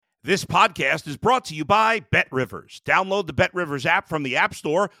This podcast is brought to you by BetRivers. Download the BetRivers app from the App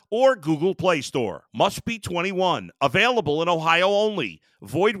Store or Google Play Store. Must be 21. Available in Ohio only.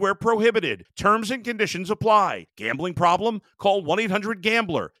 Void where prohibited. Terms and conditions apply. Gambling problem? Call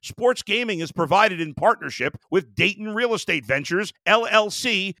 1-800-GAMBLER. Sports gaming is provided in partnership with Dayton Real Estate Ventures,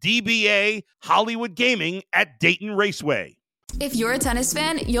 LLC, DBA, Hollywood Gaming at Dayton Raceway. If you're a tennis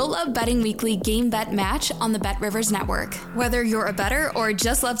fan, you'll love Betting Weekly Game Bet Match on the BetRivers Network. Whether you're a bettor or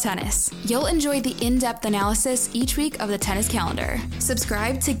just love tennis, you'll enjoy the in-depth analysis each week of the tennis calendar.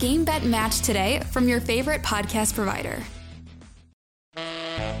 Subscribe to Game Bet Match today from your favorite podcast provider.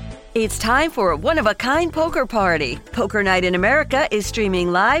 It's time for a one-of-a-kind poker party. Poker Night in America is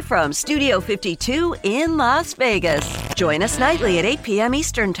streaming live from Studio 52 in Las Vegas. Join us nightly at 8 p.m.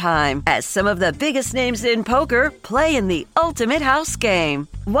 Eastern Time as some of the biggest names in poker play in the ultimate house game.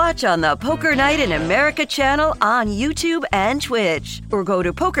 Watch on the Poker Night in America channel on YouTube and Twitch, or go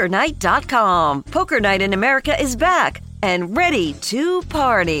to pokernight.com. Poker Night in America is back and ready to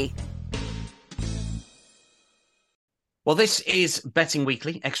party. Well, this is Betting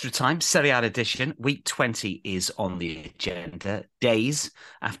Weekly, Extra Time, Serie A edition. Week 20 is on the agenda. Days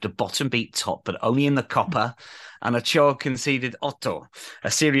after bottom beat top, but only in the Coppa. And Ochoa conceded Otto,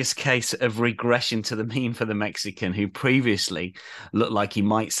 a serious case of regression to the mean for the Mexican, who previously looked like he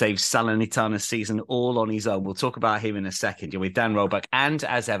might save Salernitana's season all on his own. We'll talk about him in a second. You're with Dan Roebuck and,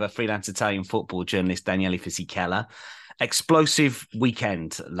 as ever, freelance Italian football journalist Daniele Fisichella. Explosive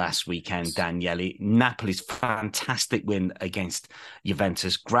weekend last weekend, Daniele. Napoli's fantastic win against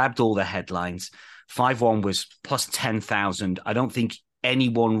Juventus grabbed all the headlines. 5-1 was plus 10,000. I don't think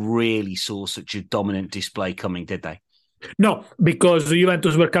anyone really saw such a dominant display coming, did they? No, because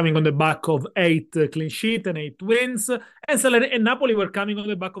Juventus were coming on the back of 8 clean sheet and 8 wins, and Napoli were coming on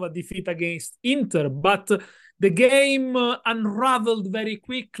the back of a defeat against Inter. But the game unraveled very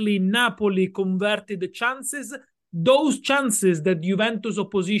quickly. Napoli converted the chances. Those chances that Juventus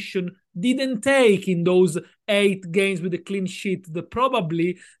opposition didn't take in those 8 games with a clean sheet, that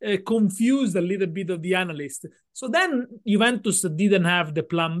probably confused a little bit of the analysts. So then Juventus didn't have the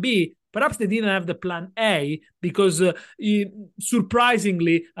plan B. Perhaps they didn't have the plan A, because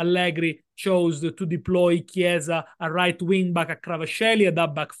surprisingly Allegri chose to deploy Chiesa, a right wing back, at Kvaratskhelia.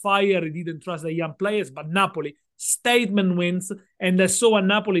 That backfired. He didn't trust the young players, but Napoli statement wins. And I saw a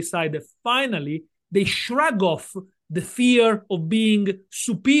Napoli side that finally they shrug off the fear of being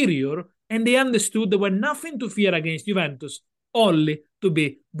superior, and they understood there were nothing to fear against Juventus, only to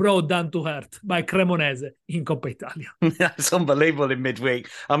be brought down to earth by Cremonese in Coppa Italia. That's unbelievable in midweek.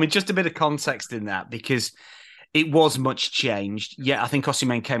 I mean, just a bit of context in that, because it was much changed. Yeah, I think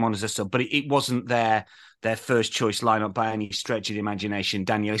Osimhen came on as a sub, but it wasn't their first choice lineup by any stretch of the imagination,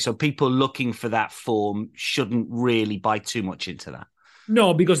 Daniele. So people looking for that form shouldn't really buy too much into that.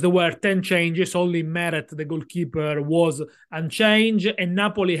 No, because there were 10 changes. Only Meret, the goalkeeper, was unchanged, and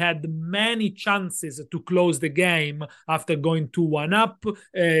Napoli had many chances to close the game after going 2-1 up.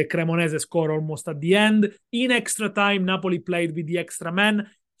 Cremonese scored almost at the end. In extra time, Napoli played with the extra man,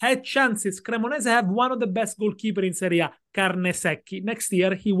 had chances. Cremonese have one of the best goalkeepers in Serie A, Carnesecchi. Next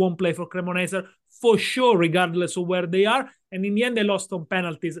year, he won't play for Cremonese for sure, regardless of where they are. And in the end, they lost on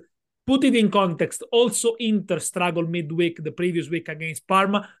penalties. Put it in context. Also, Inter struggled midweek, the previous week against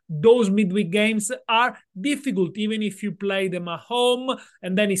Parma. Those midweek games are difficult, even if you play them at home.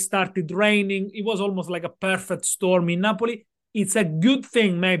 And then it started raining. It was almost like a perfect storm in Napoli. It's a good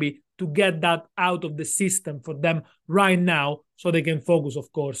thing, maybe, to get that out of the system for them right now, so they can focus,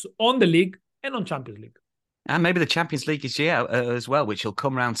 of course, on the league and on Champions League. And maybe the Champions League is here as well, which will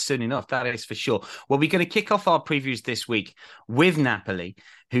come around soon enough. That is for sure. Well, we're going to kick off our previews this week with Napoli,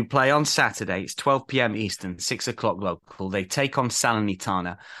 who play on Saturday. It's 12 p.m. Eastern, 6 o'clock local. They take on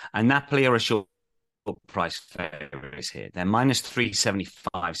Salernitana, and Napoli are a short price favourites here. They're minus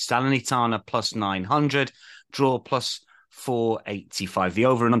 375. Salernitana plus 900. Draw plus 485. The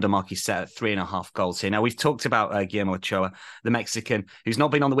over and under mark is set at 3.5 goals here. Now, we've talked about Guillermo Ochoa, the Mexican, who's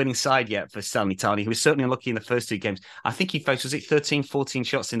not been on the winning side yet for Salernitana. He was certainly unlucky in the first 2 games. I think he faced, 13, 14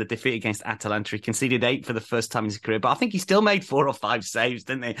 shots in the defeat against Atalanta. He conceded 8 for the first time in his career, but I think he still made 4 or 5 saves,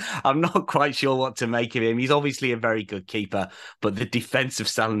 didn't he? I'm not quite sure what to make of him. He's obviously a very good keeper, but the defense of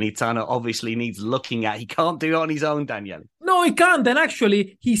Salernitana obviously needs looking at. He can't do it on his own, Daniele. No, he can't. And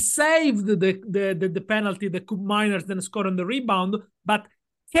actually, he saved the penalty, the Cup Miners, then scored on the rebound. But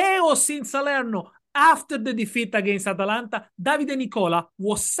chaos in Salerno after the defeat against Atalanta. Davide Nicola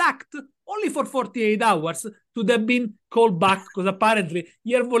was sacked only for 48 hours to have been called back, because apparently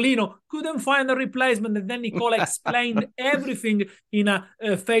Iervolino couldn't find a replacement. And then Nicola explained everything in a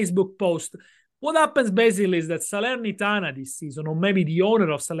Facebook post. What happens basically is that Salernitana this season, or maybe the owner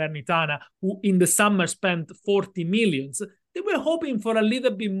of Salernitana, who in the summer spent 40 millions, they were hoping for a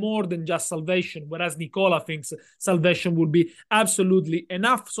little bit more than just salvation, whereas Nicola thinks salvation would be absolutely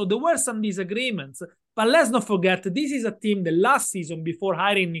enough. So there were some disagreements. But let's not forget, this is a team that last season, before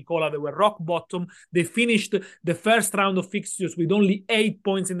hiring Nicola, they were rock bottom. They finished the first round of fixtures with only 8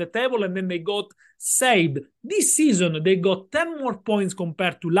 points in the table, and then they got saved. This season, they got 10 more points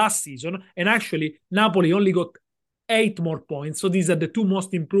compared to last season, and actually, Napoli only got 8 more points. So these are the two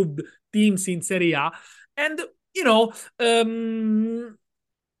most improved teams in Serie A. And,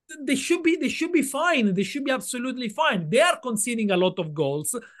 they should be fine. They should be absolutely fine. They are conceding a lot of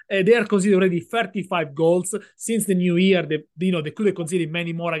goals. They are conceding already 35 goals since the new year. They could have conceded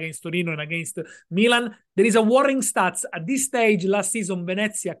many more against Torino and against Milan. There is a worrying stats. At this stage, last season,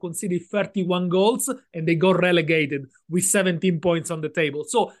 Venezia conceded 31 goals and they got relegated with 17 points on the table.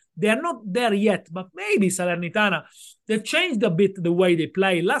 So they are not there yet, but maybe Salernitana, they've changed a bit the way they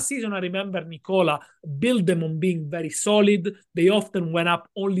play. Last season, I remember Nicola built them on being very solid. They often went up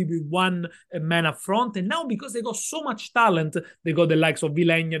only with one man up front. And now, because they got so much talent, they got the likes of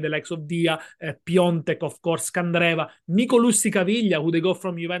Villegna, the likes of Dia, Piontek, of course, Scandreva, Nicolussi Caviglia, who they got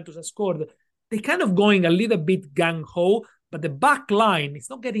from Juventus, has scored. They're kind of going a little bit gung-ho, but the back line is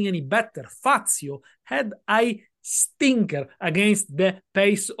not getting any better. Fazio had a stinker against the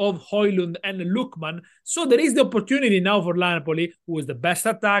pace of Højlund and Lukman. So there is the opportunity now for Napoli, who is the best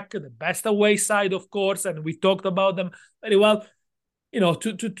attack, the best away side, of course, and we talked about them very well,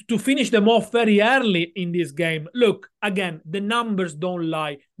 to finish them off very early in this game. Look, again, the numbers don't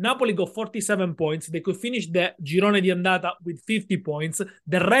lie. Napoli got 47 points. They could finish the Girone di Andata with 50 points.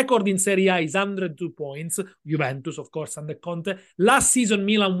 The record in Serie A is 102 points. Juventus, of course, under Conte. Last season,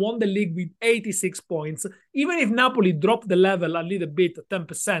 Milan won the league with 86 points. Even if Napoli dropped the level a little bit,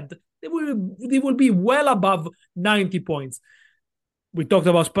 10%, they will be well above 90 points. We talked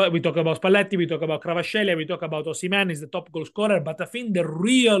about Spalletti, we talk about Kvaratskhelia, we talk about Osimhen is the top goal scorer, but I think the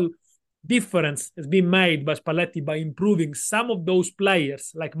real difference has been made by Spalletti by improving some of those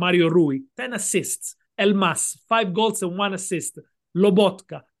players, like Mario Rui, 10 assists, Elmas, 5 goals and 1 assist,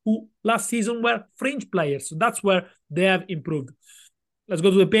 Lobotka, who last season were fringe players. So that's where they have improved. Let's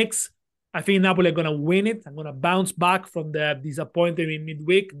go to the picks. I think Napoli are going to win it. I'm going to bounce back from the disappointment in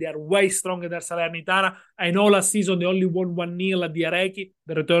midweek. They are way stronger than Salernitana. I know last season they only won 1-0 at the Arechi.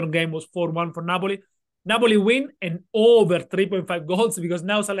 The return game was 4-1 for Napoli. Napoli win and over 3.5 goals because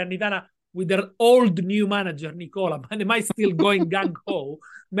now Salernitana, with their old new manager, Nicola, they might still going gung-ho.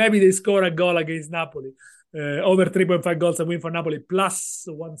 Maybe they score a goal against Napoli. Over 3.5 goals, a win for Napoli, plus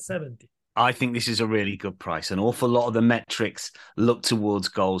 170. I think this is a really good price. An awful lot of the metrics look towards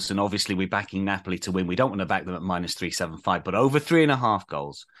goals, and obviously we're backing Napoli to win. We don't want to back them at minus 375, but over 3.5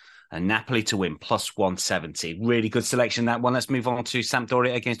 goals, and Napoli to win plus 170. Really good selection, that one. Let's move on to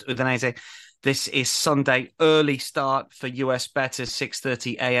Sampdoria against Udinese. This is Sunday, early start for US bettors,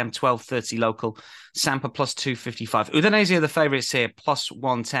 6:30 a.m., 12:30 local. Sampa plus 255. Udinese are the favourites here, plus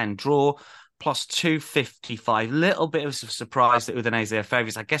 110. Draw plus 255. Little bit of a surprise that Udinese are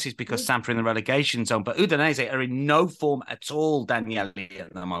favourites. I guess it's because Sampa are in the relegation zone, but Udinese are in no form at all, Daniele,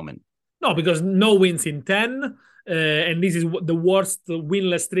 at the moment. No, because no wins in 10, and this is the worst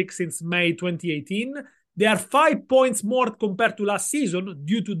winless streak since May 2018. They are 5 points more compared to last season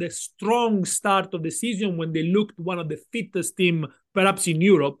due to the strong start of the season when they looked one of the fittest team perhaps in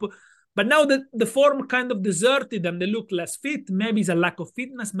Europe. But now that the form kind of deserted them, they look less fit. Maybe it's a lack of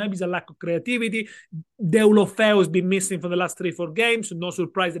fitness. Maybe it's a lack of creativity. Deulofeu has been missing for the last 3-4 games. So no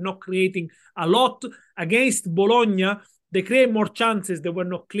surprise, they're not creating a lot. Against Bologna, they create more chances. They were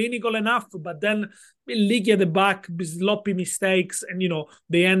not clinical enough, but then leaky at the back, sloppy mistakes, and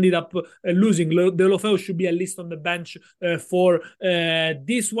they ended up losing. Deulofeu should be at least on the bench for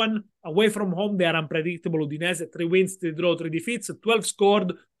this one. Away from home, they are unpredictable. Udinese, 3 wins, 3 draw, 3 defeats, 12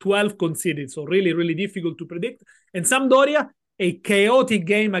 scored, 12 conceded. So really, really difficult to predict. And Sampdoria, a chaotic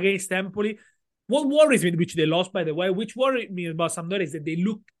game against Empoli. What worries me, which they lost, by the way, which worries me about Sampdoria is that they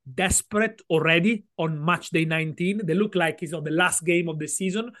look desperate already on Matchday 19. They look like it's the last game of the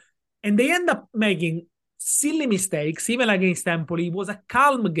season. And they end up making silly mistakes, even against Empoli. It was a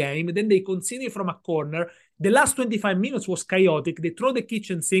calm game. Then they conceded from a corner. The last 25 minutes was chaotic. They throw the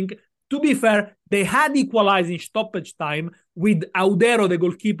kitchen sink. To be fair, they had equalizing stoppage time with Audero, the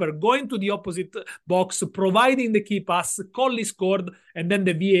goalkeeper, going to the opposite box, providing the key pass. Colli scored, and then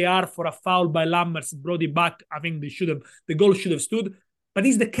the VAR for a foul by Lammers brought it back. I think the goal should have stood. But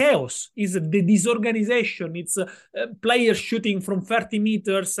it's the chaos, it's the disorganization, it's players shooting from 30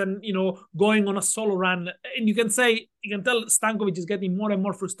 meters and, going on a solo run. And you can tell Stankovic is getting more and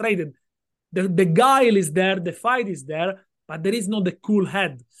more frustrated. The guile is there, the fight is there, but there is not the cool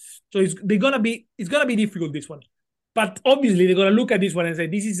head. So it's gonna be difficult, this one. But obviously they're gonna look at this one and say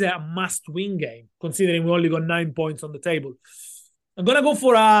this is a must-win game, considering we only got 9 points on the table. I'm gonna go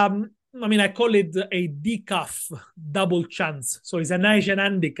for I call it a decaf double chance. So it's an Asian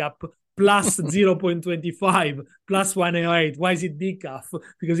handicap plus 0.25, plus 108. Why is it decaf?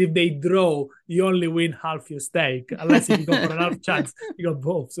 Because if they draw, you only win half your stake. Unless if you go for an half chance, you got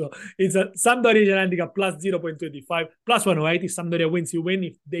both. So it's a Sampdoria Asian handicap plus 0.25, plus 108. If Sampdoria wins, you win.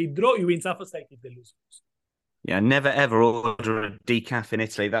 If they draw, you win half a stake. If they lose. Yeah, never ever order a decaf in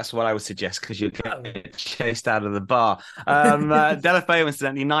Italy. That's what I would suggest, because you'll get chased out of the bar. Delafeo,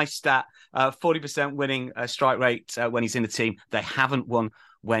 incidentally, nice stat. 40% winning strike rate when he's in the team. They haven't won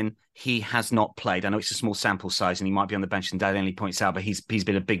when he has not played. I know it's a small sample size and he might be on the bench, and Daniele points out, but he's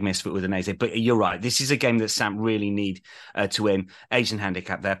been a big misfit with Udinese. But you're right. This is a game that Samp really need to win. Asian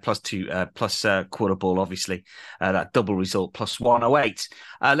handicap there, plus quarter ball, obviously. That double result, plus 108.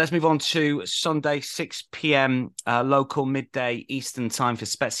 Let's move on to Sunday, 6 p.m. Local midday Eastern time for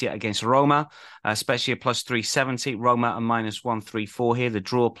Spezia against Roma. Spezia plus 370, Roma a minus 134 here. The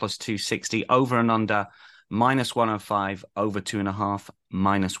draw plus 260, over and under minus 105, over 2.5,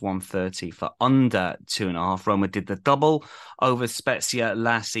 minus 130 for under 2.5. Roma did the double over Spezia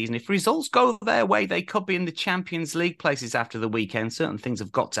last season. If results go their way, they could be in the Champions League places after the weekend. Certain things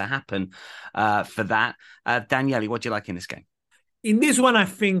have got to happen for that. Daniele, what do you like in this game? In this one, I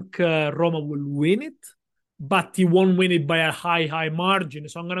think Roma will win it, but he won't win it by a high margin.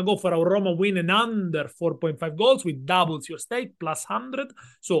 So I'm going to go for a Roma win and under 4.5 goals, which doubles your stake, plus 100.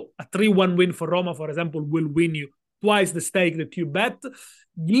 So a 3-1 win for Roma, for example, will win you twice the stake that you bet.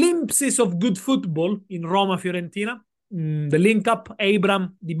 Glimpses of good football in Roma-Fiorentina. The link-up,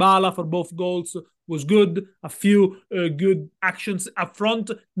 Abraham, Dybala for both goals was good. A few good actions up front.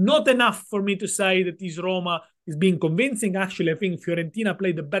 Not enough for me to say that this Roma is being convincing. Actually, I think Fiorentina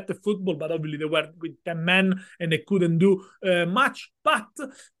played the better football, but obviously they were with 10 men and they couldn't do much. But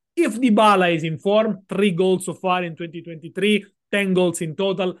if Dybala is in form, 3 goals so far in 2023, 10 goals in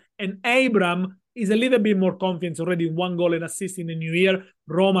total, and Abraham is a little bit more confident already, 1 goal and assist in the new year,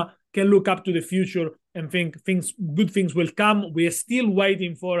 Roma can look up to the future and think good things will come. We are still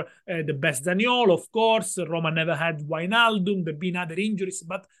waiting for the best Zaniolo, of course. Roma never had Wijnaldum. There have been other injuries.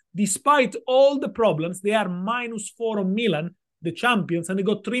 But despite all the problems, they are -4 on Milan, the champions, and they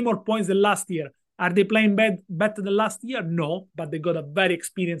got 3 more points than last year. Are they playing better than last year? No, but they got a very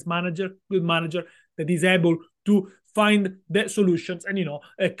experienced manager, good manager, that is able to find the solutions. And,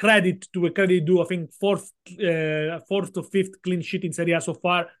 a credit due, I think, fourth to fifth clean sheet in Serie A so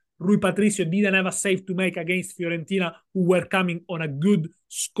far. Rui Patricio didn't have a save to make against Fiorentina, who were coming on a good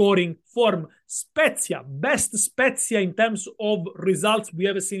scoring form. Spezia, best Spezia in terms of results we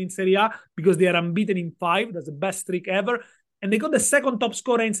ever seen in Serie A, because they are unbeaten in 5. That's the best streak ever. And they got the second top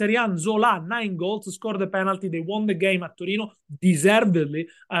scorer in Serie A, Zola, 9 goals, scored the penalty. They won the game at Torino, deservedly,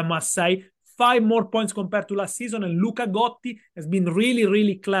 I must say. 5 more points compared to last season. And Luca Gotti has been really,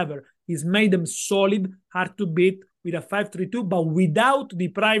 really clever. He's made them solid, hard to beat, with a 5-3-2, but without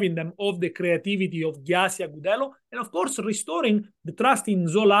depriving them of the creativity of Ghiasi, Agudelo, and of course restoring the trust in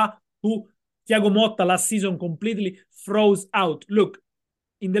Zola, who Thiago Motta last season completely froze out. Look,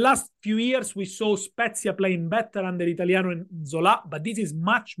 in the last few years, we saw Spezia playing better under Italiano and Zola, but this is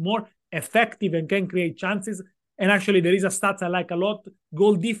much more effective and can create chances. And actually, there is a stat I like a lot.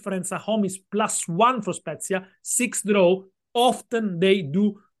 Goal difference at home is +1 for Spezia, 6 draw. Often they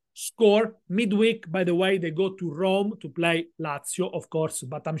do score. Midweek, by the way, they go to Rome to play Lazio, of course,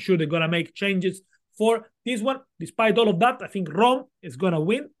 but I'm sure they're going to make changes for this one. Despite all of that, I think Rome is going to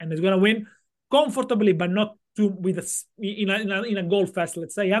win, and it's going to win comfortably, but not too in a goal fest.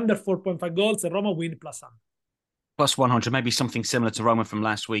 Let's say under 4.5 goals, and Roma win +100. +100, maybe something similar to Roma from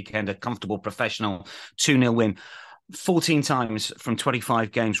last weekend, a comfortable professional 2-0 win. 14 times from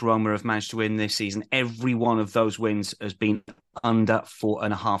 25 games Roma have managed to win this season. Every one of those wins has been under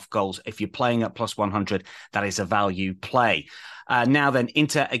 4.5 goals. If you're playing at +100, that is a value play. Now then,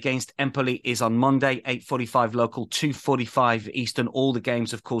 Inter against Empoli is on Monday, 8:45 local, 2:45 Eastern. All the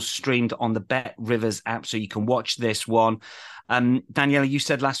games, of course, streamed on the Bet Rivers app, so you can watch this one. Daniele, you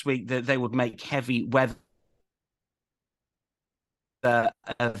said last week that they would make heavy weather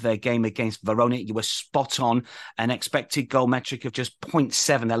of their game against Verona. You were spot on. An expected goal metric of just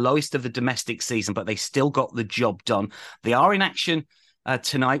 0.7, their lowest of the domestic season, but they still got the job done. They are in action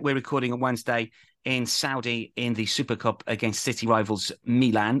tonight. We're recording on Wednesday in Saudi in the Super Cup against city rivals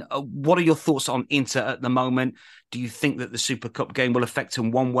Milan. What are your thoughts on Inter at the moment? Do you think that the Super Cup game will affect them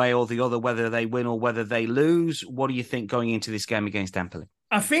one way or the other, whether they win or whether they lose? What do you think going into this game against Empoli?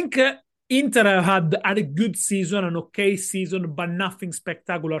 I think Inter had a good season, an okay season, but nothing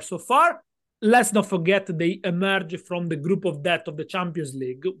spectacular so far. Let's not forget they emerged from the group of death of the Champions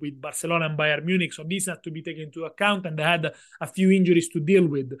League with Barcelona and Bayern Munich, so this has to be taken into account, and they had a few injuries to deal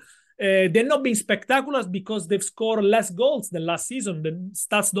with. They're not being spectacular because they've scored less goals than last season. The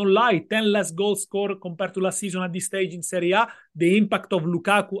stats don't lie. 10 less goals scored compared to last season at this stage in Serie A. The impact of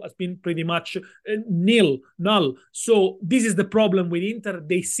Lukaku has been pretty much null. So this is the problem with Inter.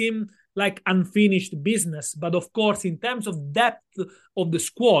 They seem like unfinished business. But of course, in terms of depth of the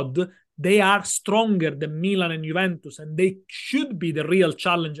squad, they are stronger than Milan and Juventus, and they should be the real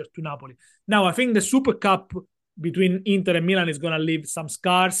challenger to Napoli. Now, I think the Super Cup between Inter and Milan is going to leave some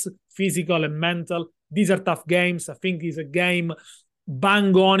scars, physical and mental. These are tough games. I think it's a game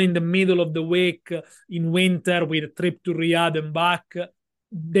bang on in the middle of the week in winter with a trip to Riyadh and back.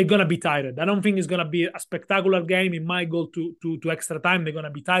 They're going to be tired. I don't think it's going to be a spectacular game. It might go to extra time. They're going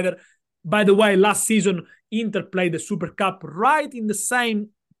to be tired. By the way, last season, Inter played the Super Cup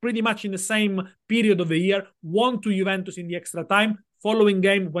pretty much in the same period of the year, won to Juventus in the extra time. Following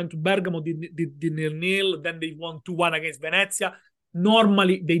game, went to Bergamo, did 0-0, then they won 2-1 against Venezia.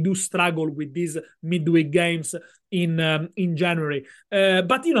 Normally, they do struggle with these midweek games in January.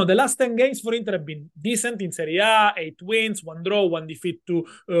 But, the last 10 games for Inter have been decent in Serie A, 8 wins, 1 draw, 1 defeat to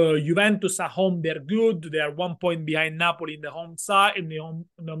Juventus. At home, they're good. They are 1 point behind Napoli in the home side, in the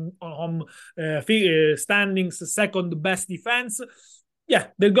home standings, second best defense. Yeah,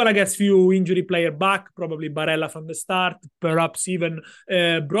 they're going to get few injury player back, probably Barella from the start, perhaps even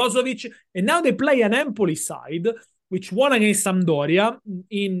Brozovic. And now they play an Empoli side, which won against Sampdoria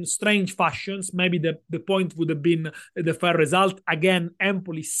in strange fashions. Maybe the point would have been the fair result. Again,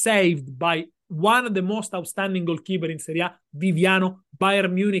 Empoli saved by one of the most outstanding goalkeeper in Serie A, Viviano.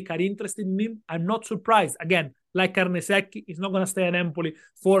 Bayern Munich are interested in him. I'm not surprised. Again, like Carnesecchi, he's not going to stay at Empoli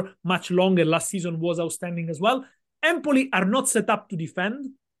for much longer. Last season was outstanding as well. Empoli are not set up to defend.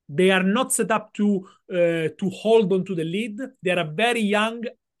 They are not set up to hold on to the lead. They are a very young,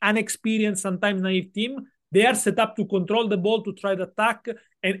 inexperienced, sometimes naive team. They are set up to control the ball, to try to attack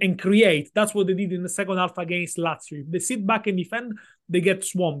and create. That's what they did in the second half against Lazio. If they sit back and defend, they get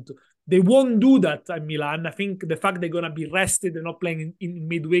swamped. They won't do that at Milan. I think the fact they're going to be rested and not playing in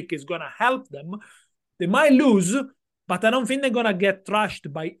midweek is going to help them. They might lose, but I don't think they're going to get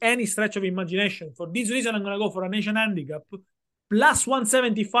trashed by any stretch of imagination. For this reason, I'm going to go for a nation handicap. Plus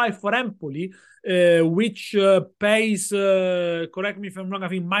 175 for Empoli, which pays, correct me if I'm wrong, I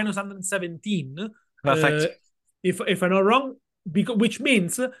think minus 117. Perfect. If I'm not wrong, which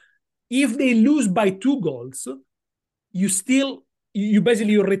means if they lose by 2 goals,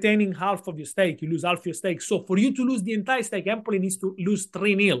 you're retaining half of your stake. You lose half your stake. So for you to lose the entire stake, Empoli needs to lose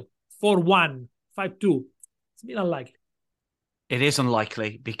 3-0, 4-1, 5-2. It's been unlikely. It is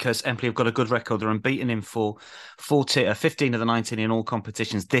unlikely because Empoli have got a good record. They're unbeaten in 15 of the 19 in all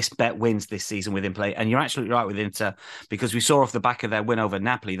competitions. This bet wins this season with Empoli. And you're absolutely right with Inter because we saw off the back of their win over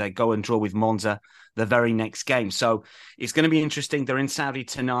Napoli, they go and draw with Monza the very next game. So it's going to be interesting. They're in Saudi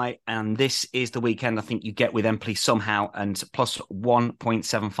tonight, and this is the weekend I think you get with Empoli somehow, and plus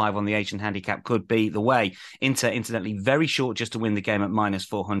 1.75 on the Asian handicap could be the way. Inter, incidentally, very short just to win the game at minus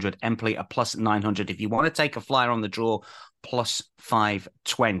 400. Empoli a plus 900. If you want to take a flyer on the draw, plus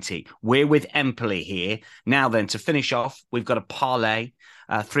 520. We're with Empoli here. Now then, to finish off, we've got a parlay,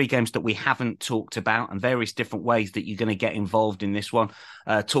 3 games that we haven't talked about and various different ways that you're going to get involved in this one.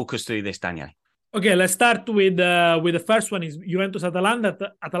 Talk us through this, Daniele. Okay, let's start with the first one is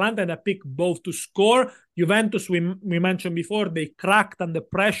Juventus-Atalanta. Atalanta, and I pick both to score. Juventus, we mentioned before, they cracked under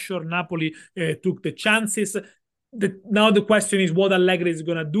pressure. Napoli took the chances. Now the question is what Allegri is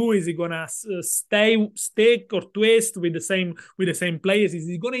going to do. Is he going to stick or twist with the same players? Is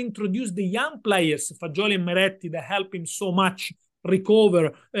he going to introduce the young players, Fagioli and Meretti, that help him so much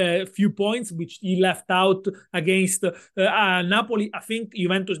recover a few points, which he left out against Napoli? I think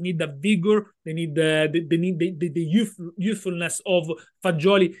Juventus need the vigor. They need the youthfulness of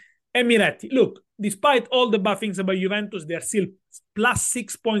Fagioli and Miretti. Look, despite all the bad things about Juventus, they are still plus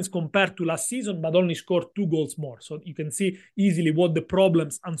 6 points compared to last season, but only scored 2 goals more. So you can see easily what the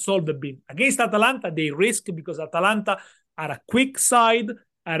problems unsolved have been. Against Atalanta, they risk because Atalanta are a quick side,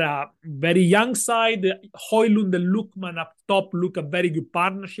 are a very young side. Højlund and Lookman up top look a very good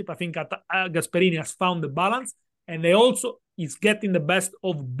partnership. I think Gasperini has found the balance, and they also is getting the best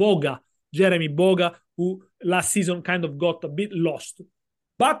of Jeremy Boga, who last season kind of got a bit lost.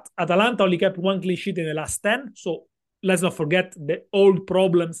 But Atalanta only kept 1 clean sheet in the last 10, so let's not forget the old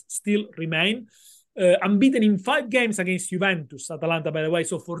problems still remain. Unbeaten in 5 games against Juventus, Atalanta, by the way.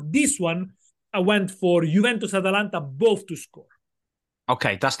 So for this one, I went for Juventus-Atalanta both to score.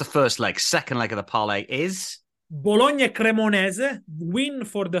 Okay, that's the first leg. Second leg of the parlay is Bologna-Cremonese, win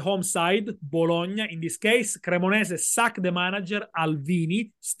for the home side. Bologna, in this case, Cremonese sacked the manager,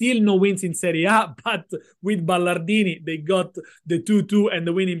 Alvini. Still no wins in Serie A, but with Ballardini, they got the 2-2 and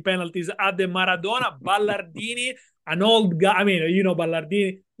the winning penalties at the Maradona. Ballardini, an old guy. I mean, you know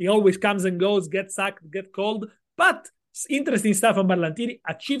Ballardini. He always comes and goes, gets sacked, gets called. But interesting stuff on Ballardini.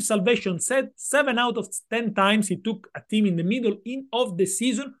 Achieved salvation 7 out of 10 times. He took a team in the middle of the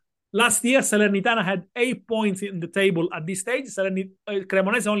season. Last year, Salernitana had 8 points in the table at this stage.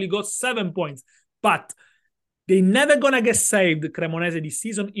 Cremonese only got 7 points. But they're never going to get saved, Cremonese, this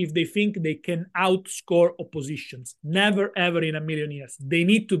season if they think they can outscore oppositions. Never, ever in a million years. They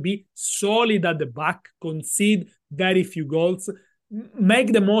need to be solid at the back, concede very few goals,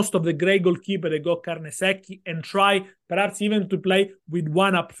 make the most of the great goalkeeper, they got Carnesecchi, and try perhaps even to play with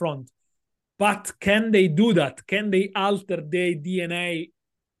one up front. But can they do that? Can they alter their DNA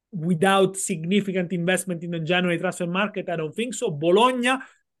without significant investment in the January transfer market? I don't think so. Bologna,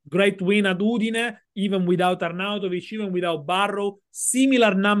 great win at Udine, even without Arnautovic, even without Barrow.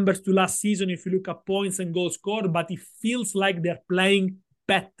 Similar numbers to last season if you look at points and goals scored, but it feels like they're playing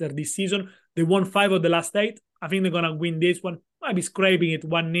better this season. They won 5 of the last 8. I think they're going to win this one. Might be scraping it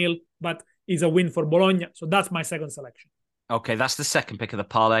 1-0, but it's a win for Bologna. So that's my second selection. Okay, that's the second pick of the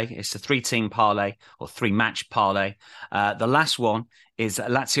parlay. It's a 3-team parlay or 3-match parlay. The last one is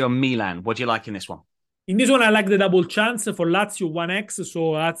Lazio-Milan. What do you like in this one? In this one, I like the double chance for Lazio 1x.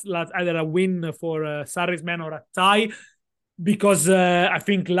 So that's either a win for Sarri's men or a tie. Because I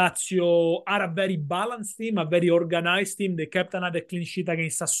think Lazio are a very balanced team, a very organized team. They kept another clean sheet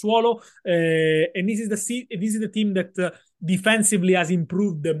against Sassuolo. And this is the team that defensively has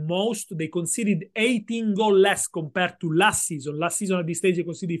improved the most. They conceded 18 goals less compared to last season. Last season at this stage, they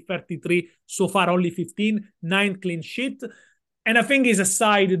conceded 33. So far, only 15, 9 clean sheet. And I think it's a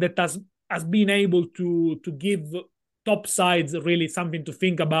side that has been able to give top sides really something to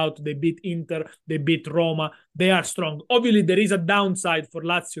think about. They beat Inter, they beat Roma. They are strong. Obviously, there is a downside for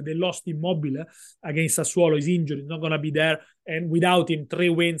Lazio. They lost Immobile against Sassuolo. He's injured. He's not going to be there. And without him, 3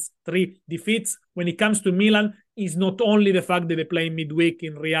 wins, 3 defeats. When it comes to Milan, it's not only the fact that they play midweek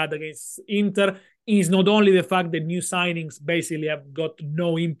in Riyadh against Inter. It's not only the fact that new signings basically have got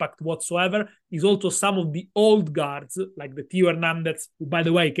no impact whatsoever. It's also some of the old guards, like the Tio Hernandez, who, by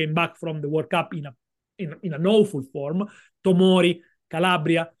the way, came back from the World Cup in an awful form. Tomori,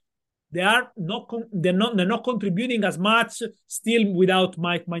 Calabria, they're not contributing as much. Still without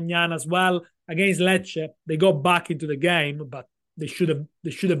Mike Magnan as well. Against Lecce, they got back into the game, but they should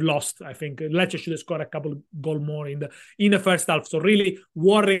have lost. I think Lecce should have scored a couple of goals more in the first half. So really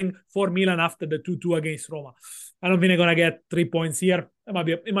worrying for Milan after the 2-2 against Roma. I don't think they're gonna get 3 points here.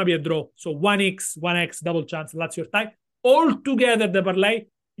 It might be a draw. So 1x double chance, Lazio tie. All together the parlay.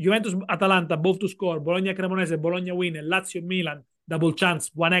 Juventus-Atalanta, both to score. Bologna-Cremonese, Bologna win. And Lazio-Milan, double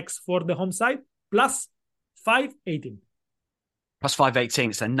chance, 1x for the home side, plus 518. Plus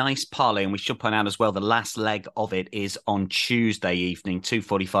 518. It's a nice parlay, and we should point out as well the last leg of it is on Tuesday evening,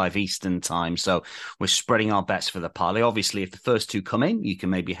 2:45 Eastern time. So we're spreading our bets for the parlay. Obviously, if the first 2 come in, you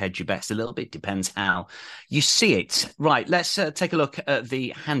can maybe hedge your bets a little bit. Depends how you see it. Right, let's take a look at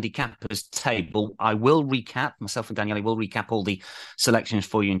the handicappers table. I will recap, myself and Daniele will recap all the selections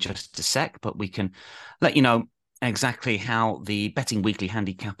for you in just a sec, but we can let you know exactly how the Betting Weekly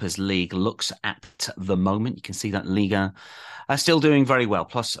Handicappers League looks at the moment. You can see that Liga are still doing very well,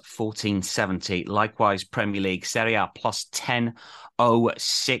 plus 1470. Likewise, Premier League, Serie A plus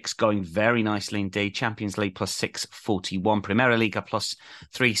 1006, going very nicely indeed. Champions League plus 641. Primera Liga plus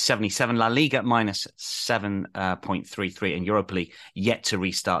 377. La Liga minus 7.33. And Europa League yet to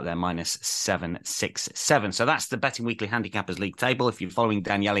restart there, minus 767. So that's the Betting Weekly Handicappers League table. If you're following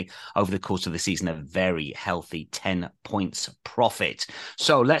Daniele over the course of the season, a very healthy 10 points profit.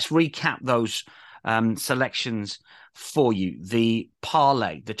 So let's recap those selections for you. The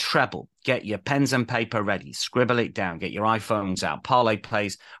parlay, the treble. Get your pens and paper ready. Scribble it down. Get your iPhones out. Parlay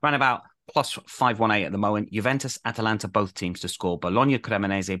plays around about plus 518 at the moment. Juventus, Atalanta, both teams to score. Bologna,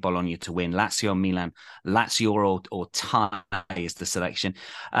 Cremonese, Bologna to win. Lazio, Milan, Lazio or tie is the selection.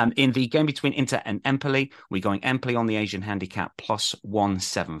 In the game between Inter and Empoli, we're going Empoli on the Asian handicap plus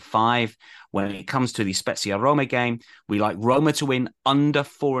 175. When it comes to the Spezia Roma game, we like Roma to win under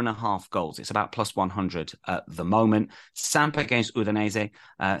 4.5 goals. It's about plus 100 at the moment. Samp against Udinese.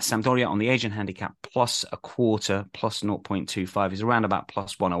 Sampdoria on the Asian handicap plus a quarter, plus 0.25 is around about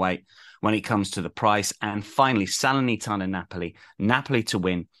plus 108 when it comes to the price. And finally, Salernitana Napoli. Napoli to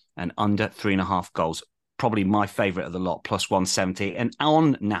win and under 3.5 goals. probably my favourite of the lot, plus 170. And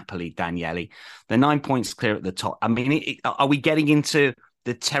on Napoli, Daniele, they're 9 points clear at the top. I mean, are we getting into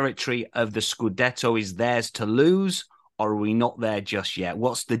the territory of the Scudetto is theirs to lose, or are we not there just yet?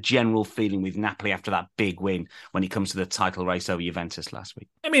 What's the general feeling with Napoli after that big win when it comes to the title race over Juventus last week?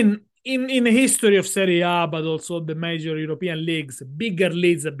 I mean, in the history of Serie A, but also the major European leagues, bigger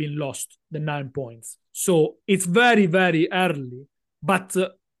leads have been lost than 9 points. So it's very, very early. But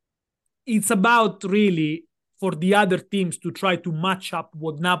it's about really for the other teams to try to match up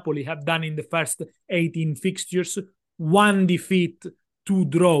what Napoli have done in the first 18 fixtures. 1 defeat, 2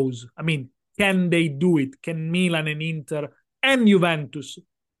 draws. I mean, can they do it? Can Milan and Inter and Juventus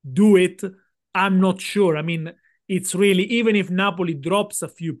do it? I'm not sure. I mean, it's really, even if Napoli drops a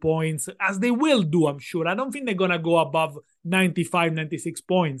few points, as they will do, I'm sure, I don't think they're going to go above 95, 96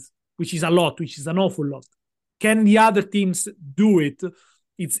 points, which is a lot, which is an awful lot. Can the other teams do it?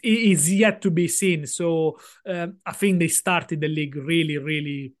 It's yet to be seen. So I think they started the league really,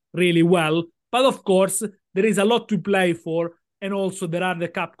 really, really well. But of course, there is a lot to play for. And also there are the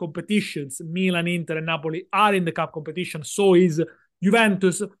cup competitions. Milan, Inter, and Napoli are in the cup competition. So is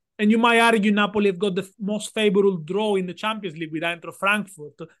Juventus. And you might argue Napoli have got the most favorable draw in the Champions League with Eintracht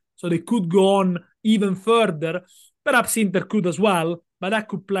Frankfurt. So they could go on even further. Perhaps Inter could as well. But that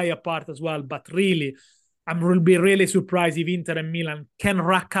could play a part as well. But really, I will be really surprised if Inter and Milan can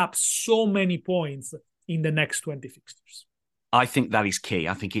rack up so many points in the next 20 fixtures. I think that is key.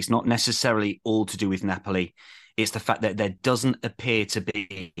 I think it's not necessarily all to do with Napoli. It's the fact that there doesn't appear to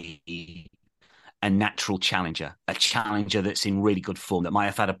be a natural challenger, a challenger that's in really good form, that might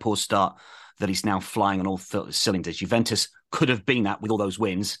have had a poor start, that is now flying on all cylinders. Juventus could have been that with all those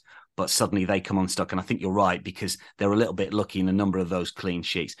wins, but suddenly they come unstuck. And I think you're right, because they're a little bit lucky in a number of those clean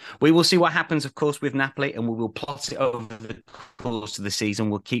sheets. We will see what happens, of course, with Napoli, and we will plot it over the course of the season.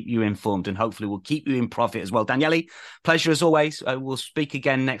 We'll keep you informed, and hopefully we'll keep you in profit as well. Daniele, pleasure as always. We'll speak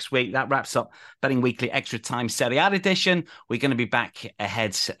again next week. That wraps up Betting Weekly Extra Time Serie A edition. We're going to be back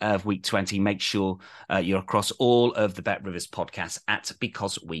ahead of week 20. Make sure you're across all of the Bet Rivers podcasts at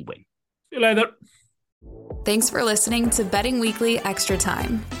Because We Win. See you later. Thanks for listening to Betting Weekly Extra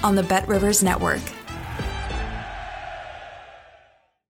Time on the Bet Rivers Network.